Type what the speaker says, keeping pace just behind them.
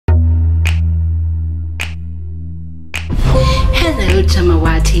Hello to my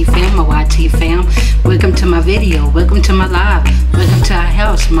YT fam, welcome to my video, welcome to my live, welcome to our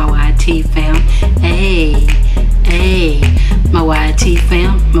house, my YT fam. Hey, my YT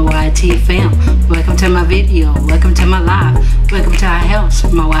fam, welcome to my video, welcome to my live, welcome to our house,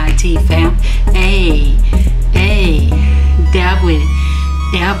 my YT fam. Hey, dab with it,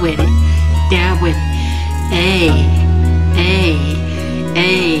 hey, work with it, hey,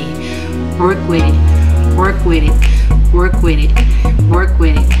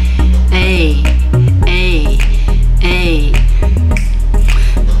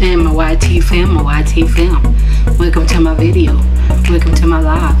 and my YT fam, welcome to my video, welcome to my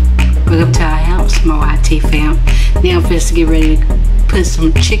live, welcome to our house, my YT fam. Now I'm supposed to get ready to put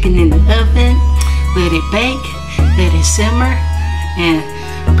some chicken in the oven, let it bake, let it simmer, and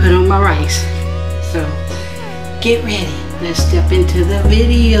put on my rice. So get ready, let's step into the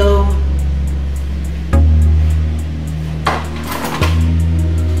video.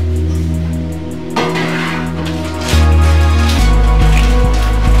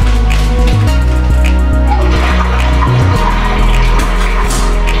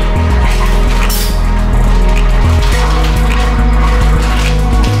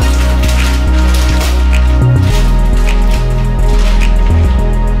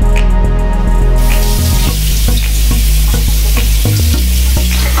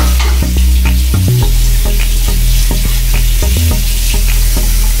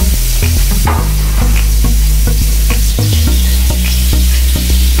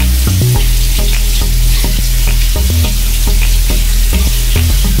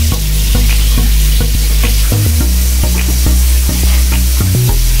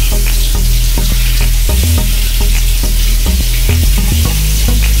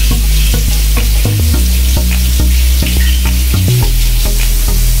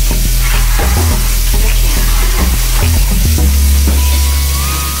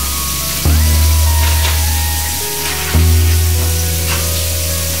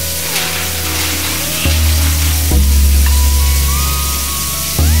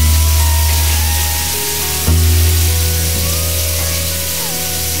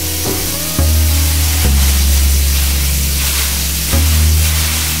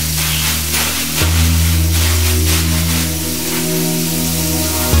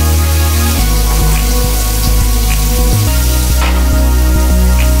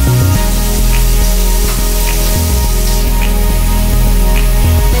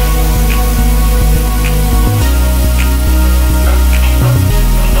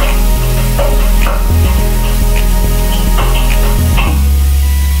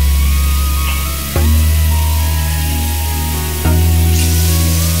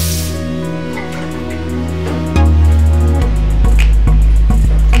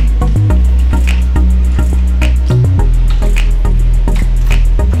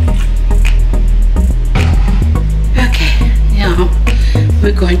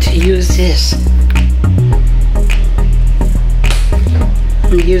 We're going to use this.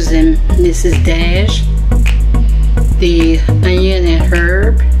 I'm using Mrs. Dash, the onion and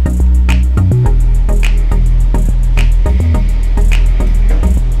herb.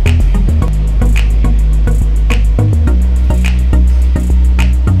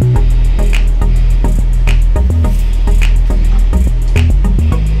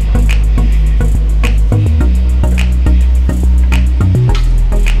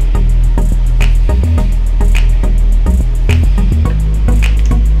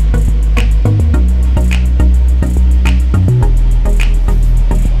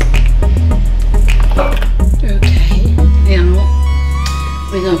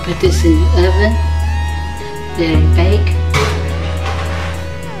 We're going to put this in the oven, let it bake.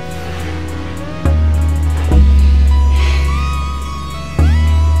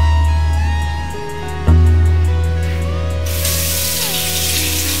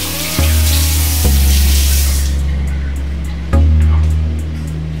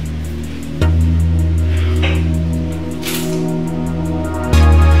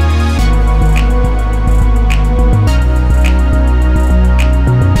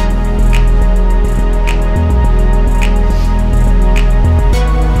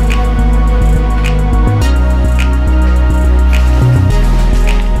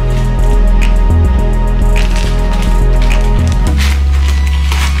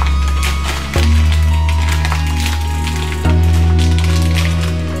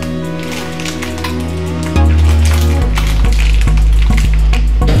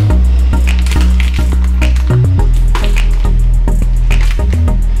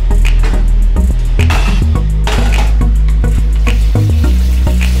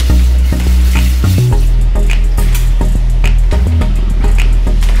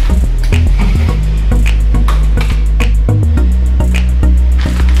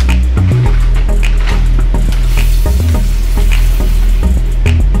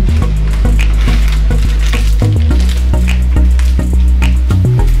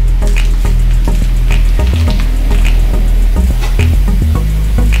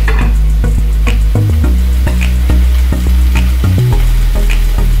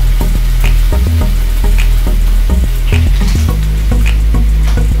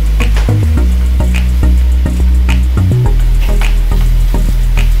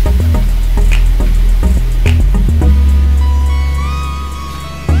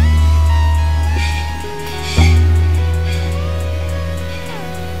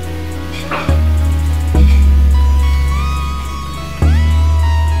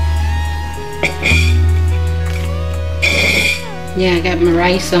 Yeah, I got my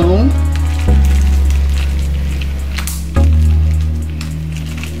rice on.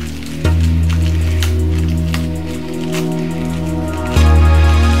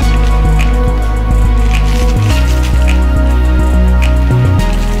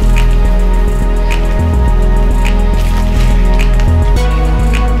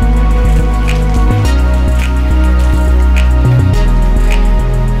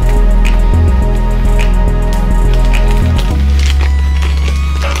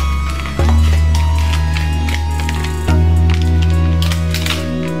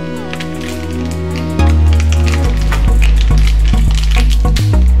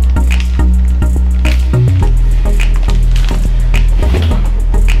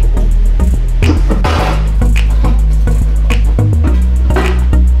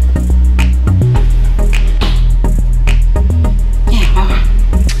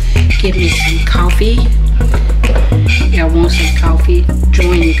 Give me some coffee. Y'all want some coffee?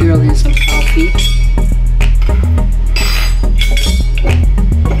 Join your girl in some coffee.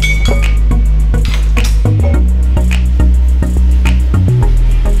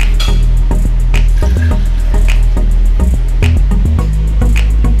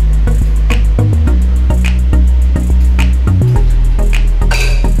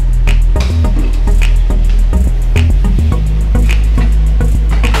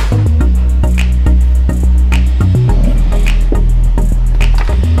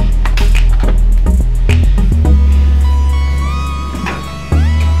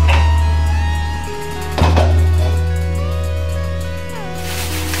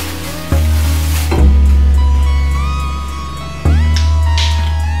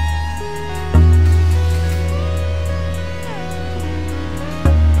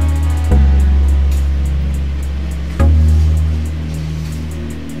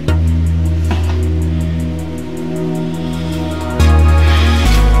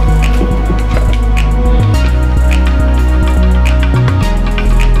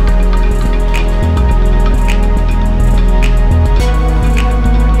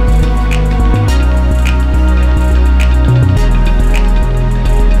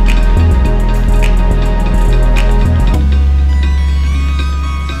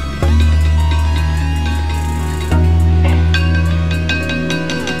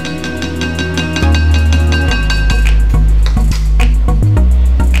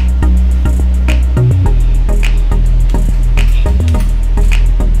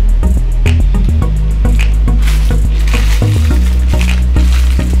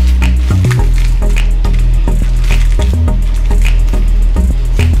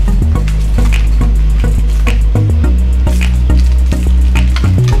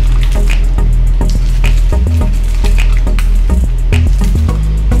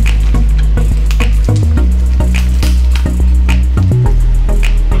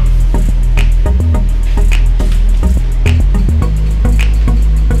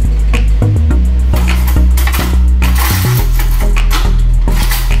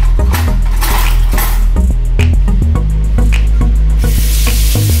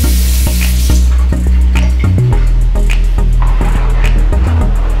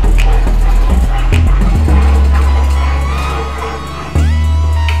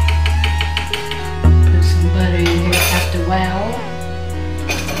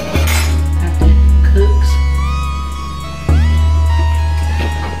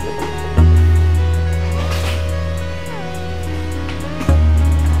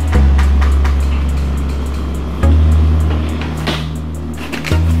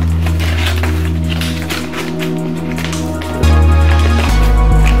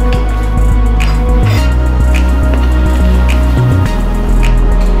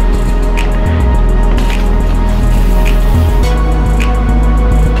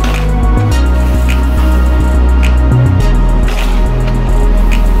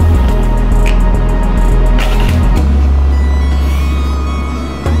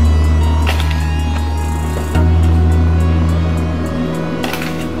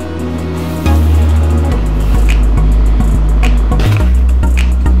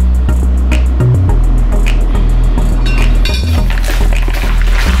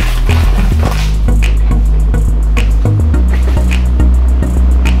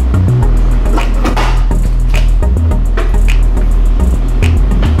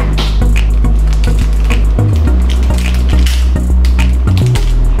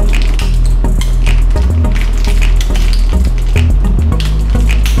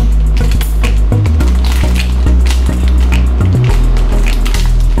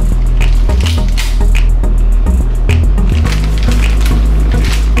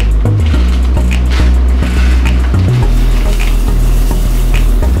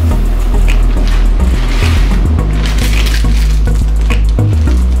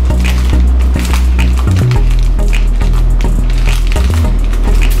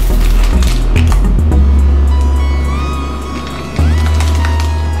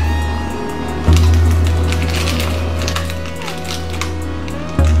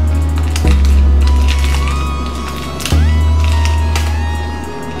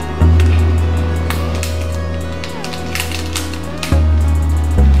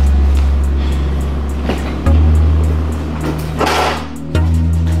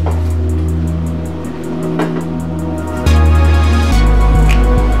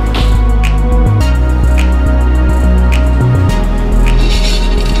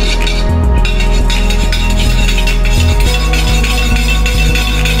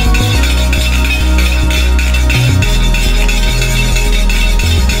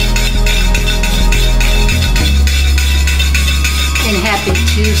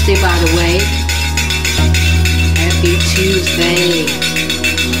 Tuesday, by the way. Happy Tuesday.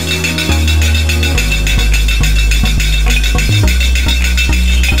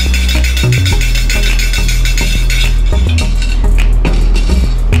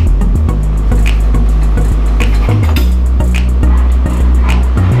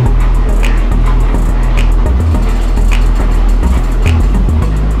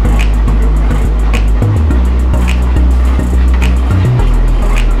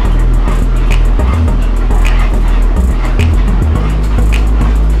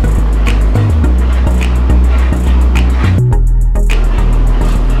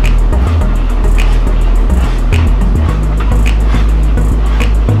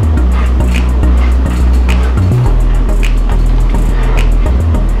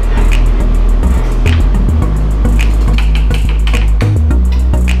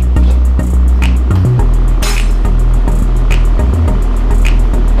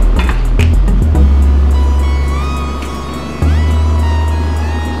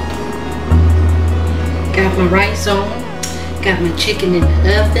 Got my rice on, got my chicken in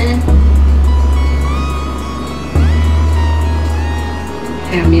the oven.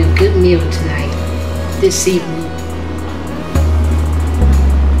 Have me a good meal tonight, this evening.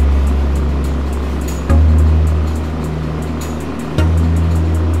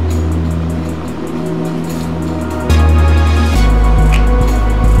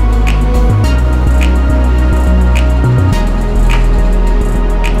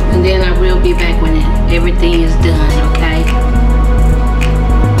 And then I will be back when everything is done, okay?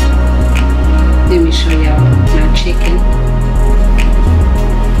 Let me show y'all my chicken.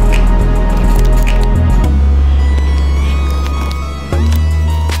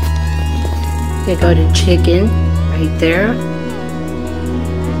 There go the chicken right there.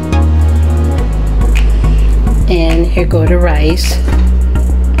 And here go the rice.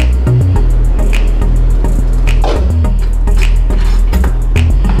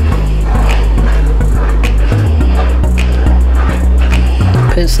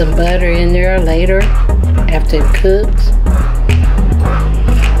 Put some butter in there later after it cooks.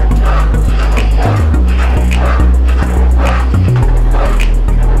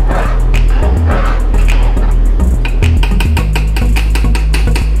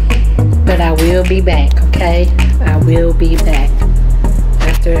 But I will be back, okay? I will be back.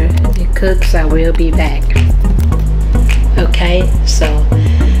 After it cooks, I will be back. Okay, so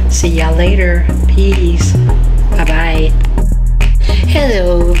see y'all later. Peace. Bye-bye.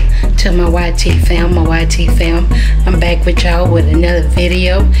 Hello to my YT fam, I'm back with y'all with another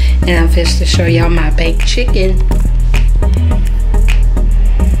video, and I'm just to show y'all my baked chicken.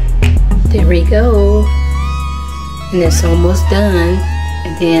 There we go. And it's almost done.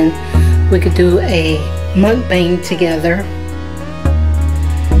 And then we could do a mukbang together.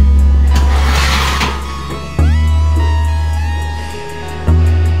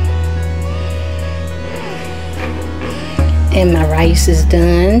 And my rice is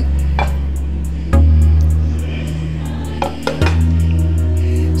done.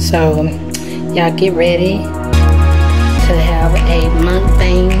 So y'all get ready to have a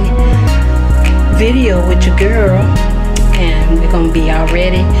mukbang video with your girl, and we're gonna be all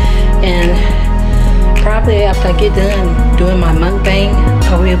ready. And probably after I get done doing my mukbang,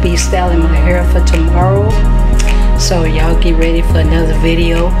 I will be styling my hair for tomorrow. So y'all get ready for another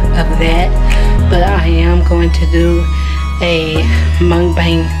video of that. But I am going to do a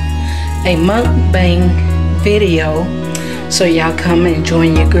mukbang video, so y'all come and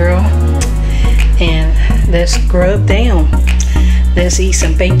join your girl, and let's grub down. Let's eat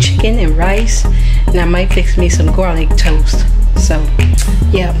some baked chicken and rice, and I might fix me some garlic toast. So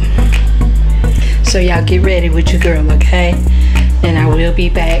yep, so y'all get ready with your girl, okay? And I will be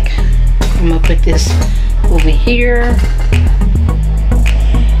back. I'm gonna put this over here.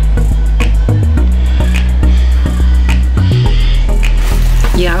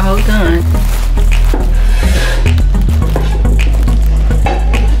 Yeah, hold on.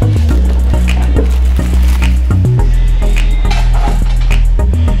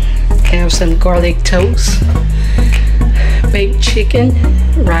 Have some garlic toast, baked chicken,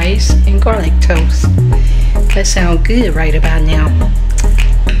 rice, and garlic toast. That sounds good right about now.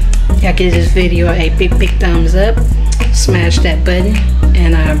 Y'all give this video a big thumbs up. Smash that button,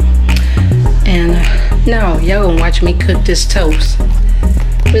 and no, y'all gonna watch me cook this toast.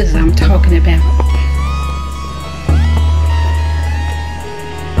 What is I'm talking about?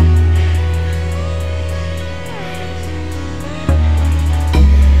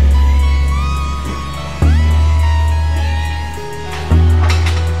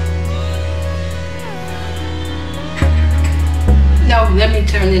 No, let me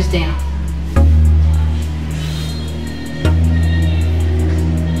turn this this down.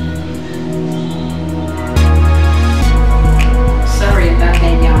 Sorry about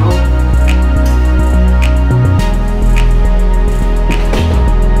that, y'all.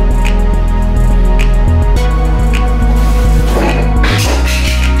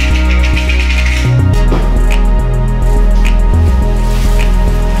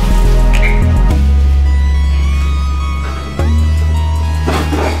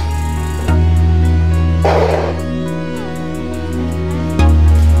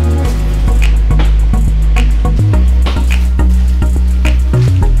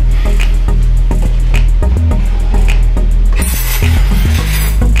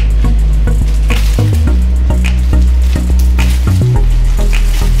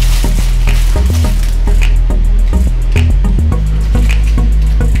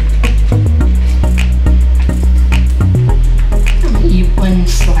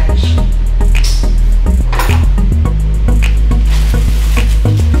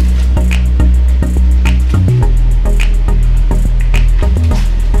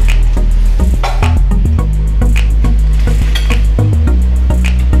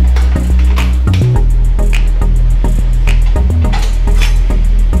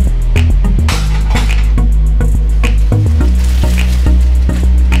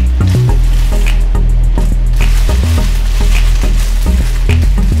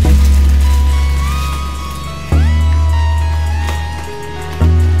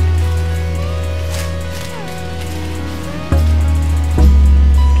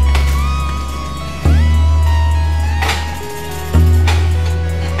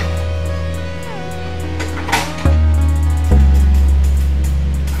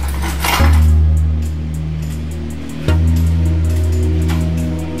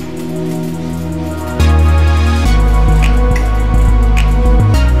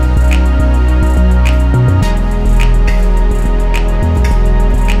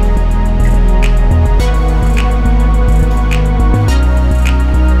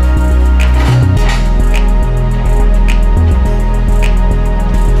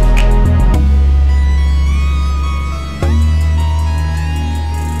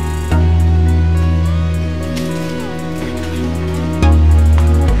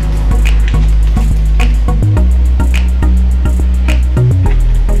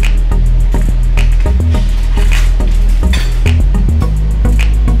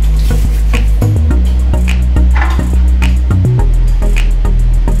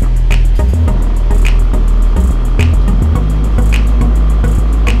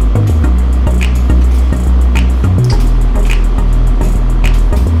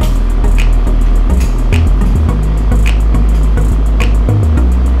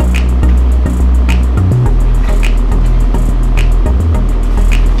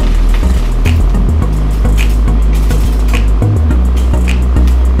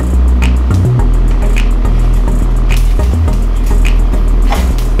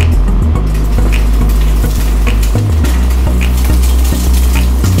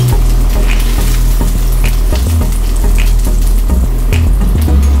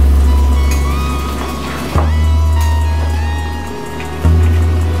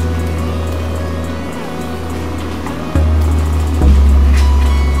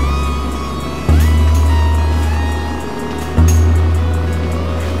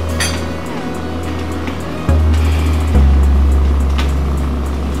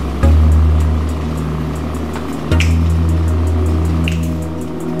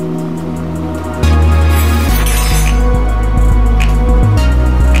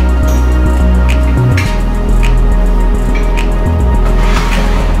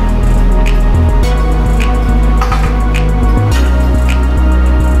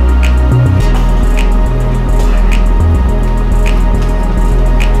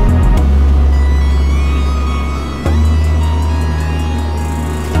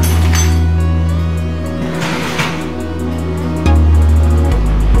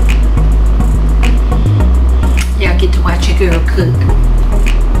 girl cook.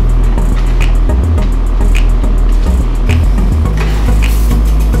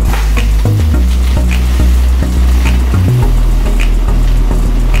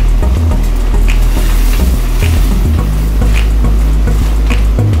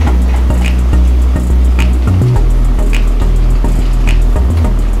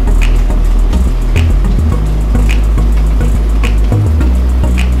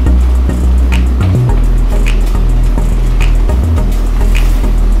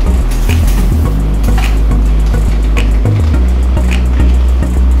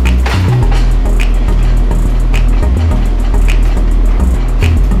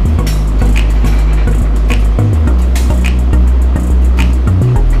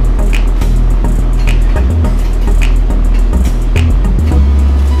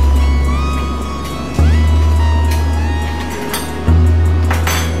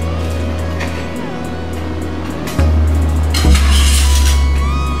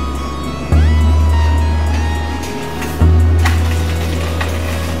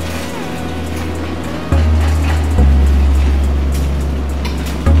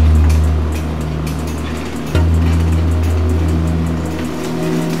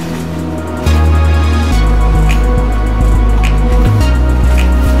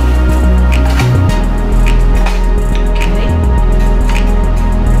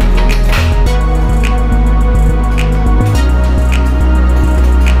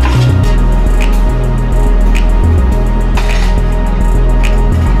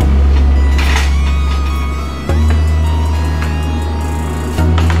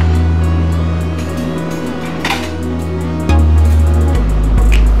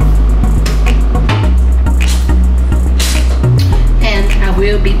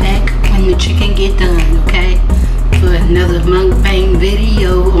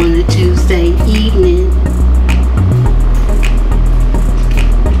 good Tuesday evening.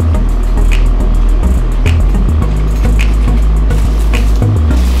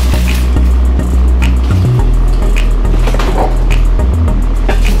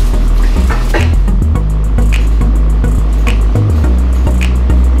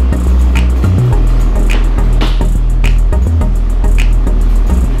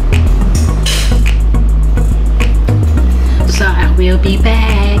 Will be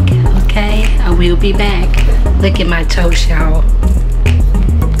back, okay? I will be back. Look at my toast, y'all.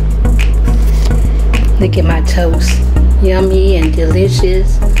 Look at my toast. Yummy and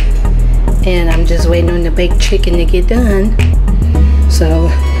delicious. And I'm just waiting on the baked chicken to get done. So,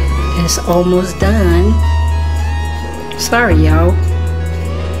 it's almost done. Sorry, y'all.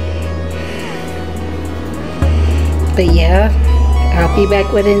 But yeah, I'll be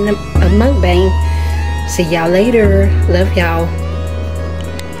back with a mukbang. See y'all later. Love y'all.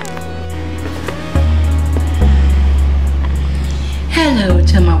 Hello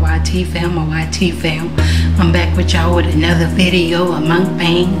to my YT fam, I'm back with y'all with another video, a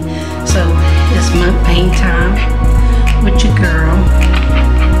mukbang. So it's mukbang time with your girl.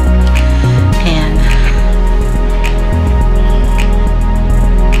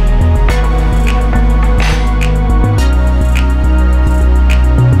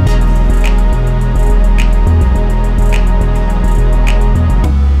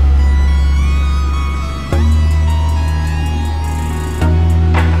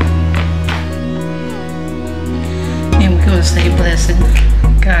 Stay blessed.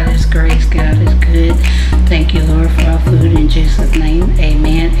 God is grace. God is good. Thank you, Lord, for our food. In Jesus' name,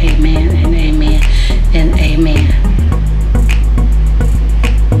 amen, amen, and amen, and amen.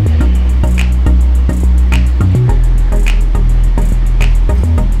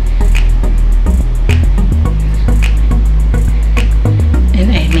 And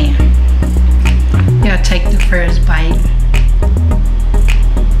amen. Y'all take the first bite.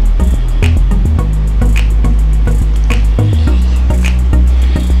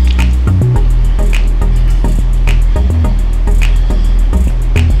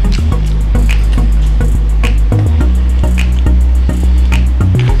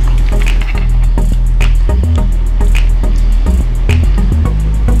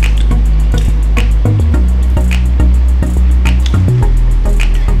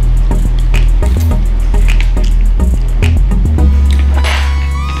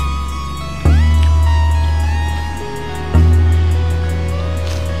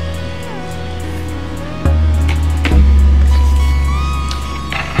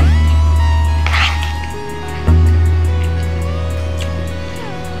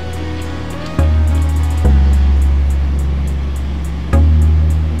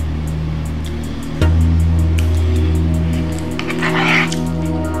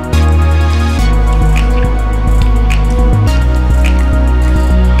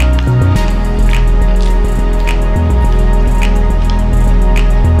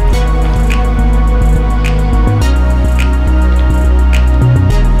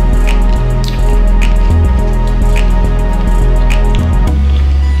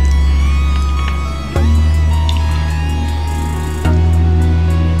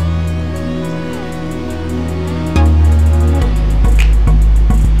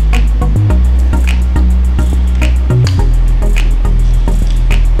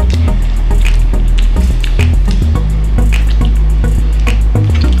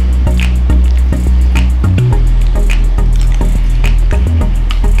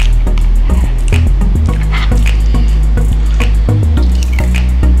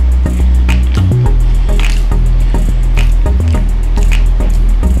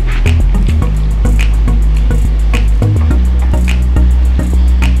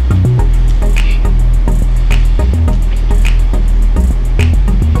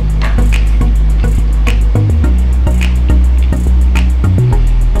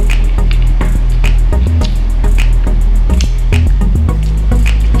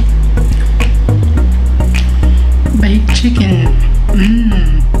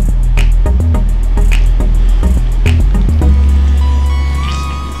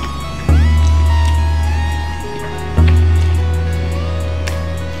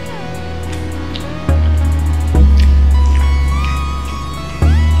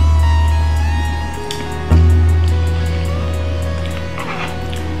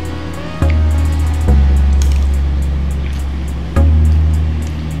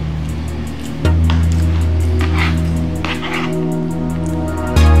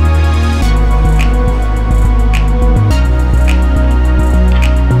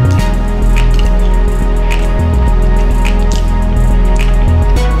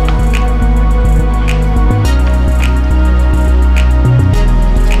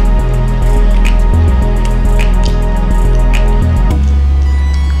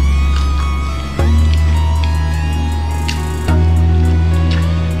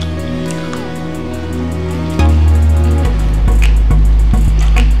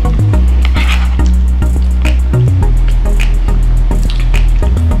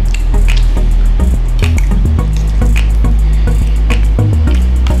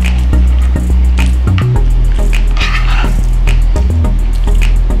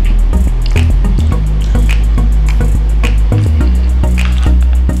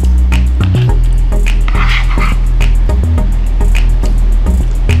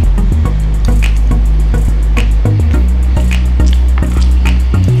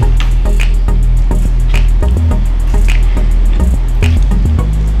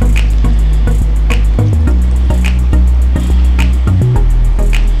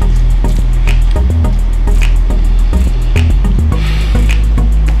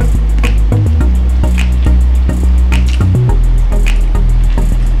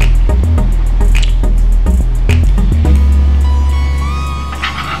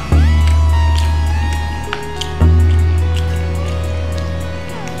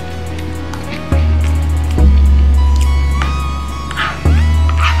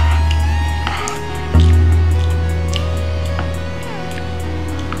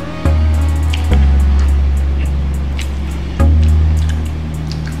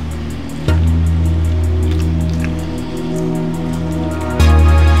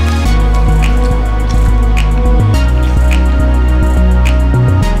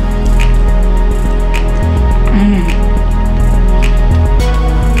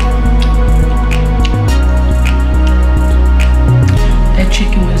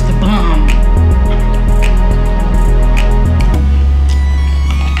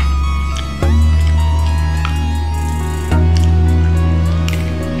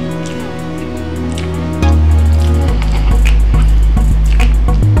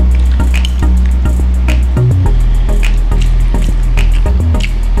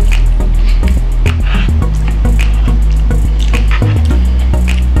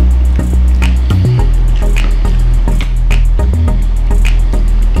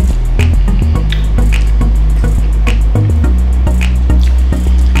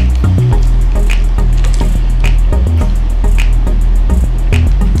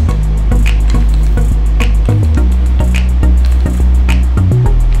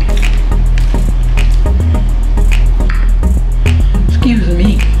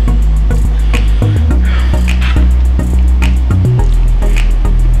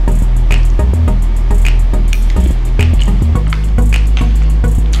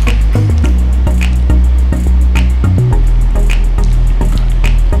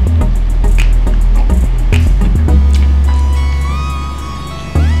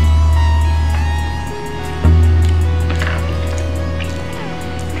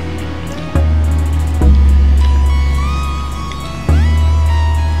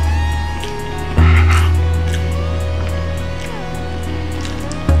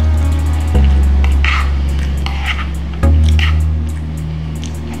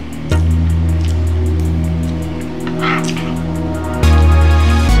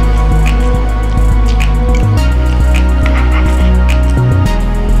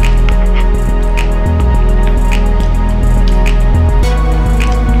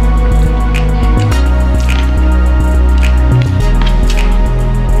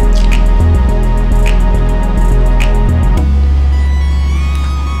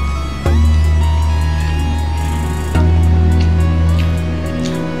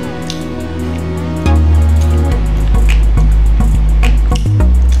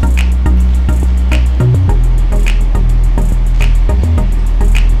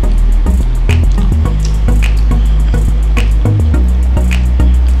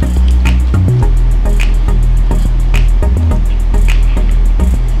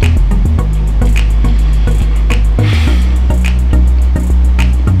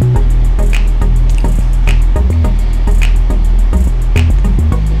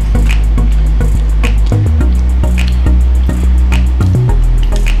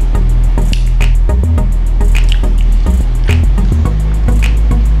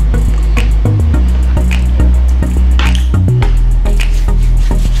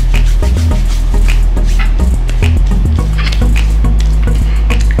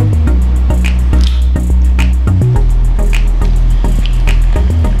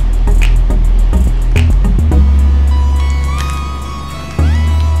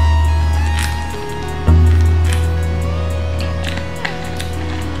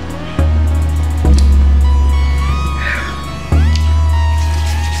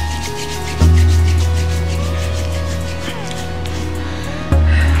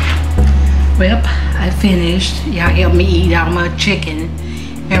 finished. Y'all help me eat all my chicken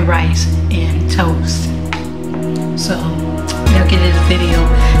and rice and toast. So y'all give this video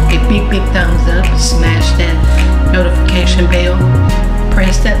a big thumbs up. Smash that notification bell.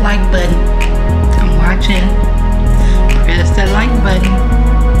 Press that like button. I'm watching. Press that like button.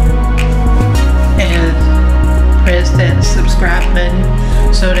 And press that subscribe button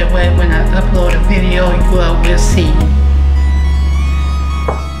so that way when I upload a video you all will see.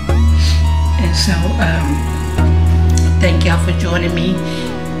 And so thank y'all for joining me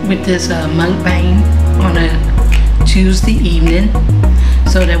with this mukbang on a Tuesday evening,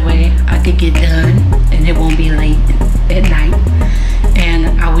 so that way I could get done and it won't be late at night.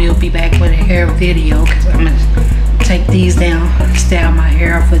 And I will be back with a hair video because I'm gonna take these down, style my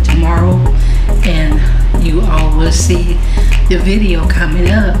hair for tomorrow, and you all will see the video coming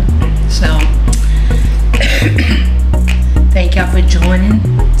up. So thank y'all for joining,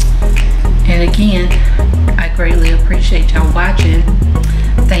 and again I greatly appreciate y'all watching.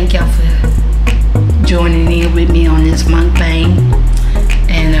 Thank y'all for joining in with me on this mukbang,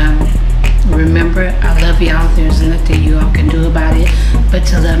 and remember, I love y'all. There's nothing you all can do about it but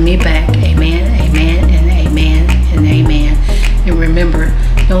to love me back. Amen, amen, and amen, and amen. And remember,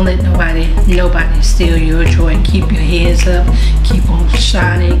 don't let nobody steal your joy. Keep your heads up, keep on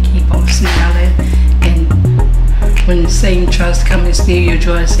shining, keep on smiling. And when Satan tries to come and steal your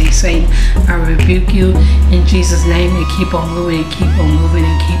joy, say, Satan, I rebuke you in Jesus' name, and keep on moving, and keep on moving,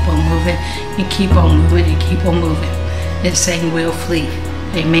 and keep on moving, and keep on moving, and keep on moving. And Satan will flee.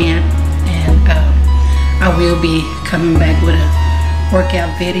 Amen. And I will be coming back with a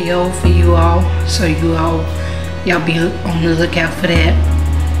workout video for you all, so y'all be on the lookout for that.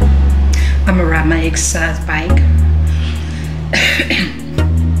 I'm gonna ride my exercise bike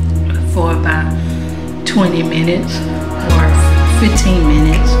for about 20 minutes or 15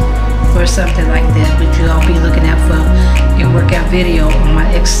 minutes or something like that, but you all be looking out for a workout video on my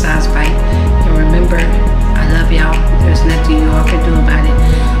exercise bike. And remember, I love y'all. There's nothing you all can do about it.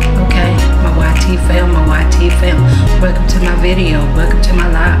 Okay, my YT fam, welcome to my video, welcome to my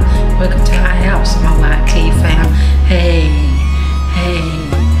live, welcome to our house, my YT fam. Hey,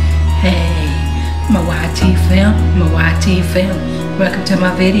 my YT fam, welcome to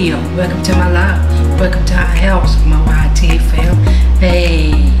my video, welcome to my live, welcome to our house, my YT fam.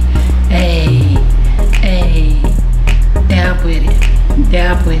 Hey, dab with it,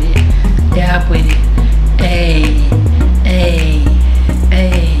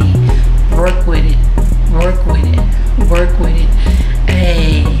 work with it,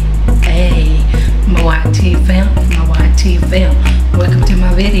 my YT fam, welcome to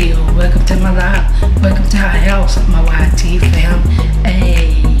my video, welcome to my live, welcome to our house, my YT fam.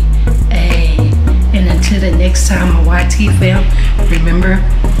 And until the next time, my YT fam, remember,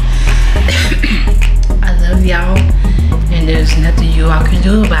 I love y'all, and there's nothing you all can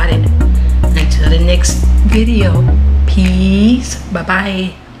do about it. Until the next video, peace,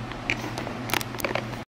 bye-bye.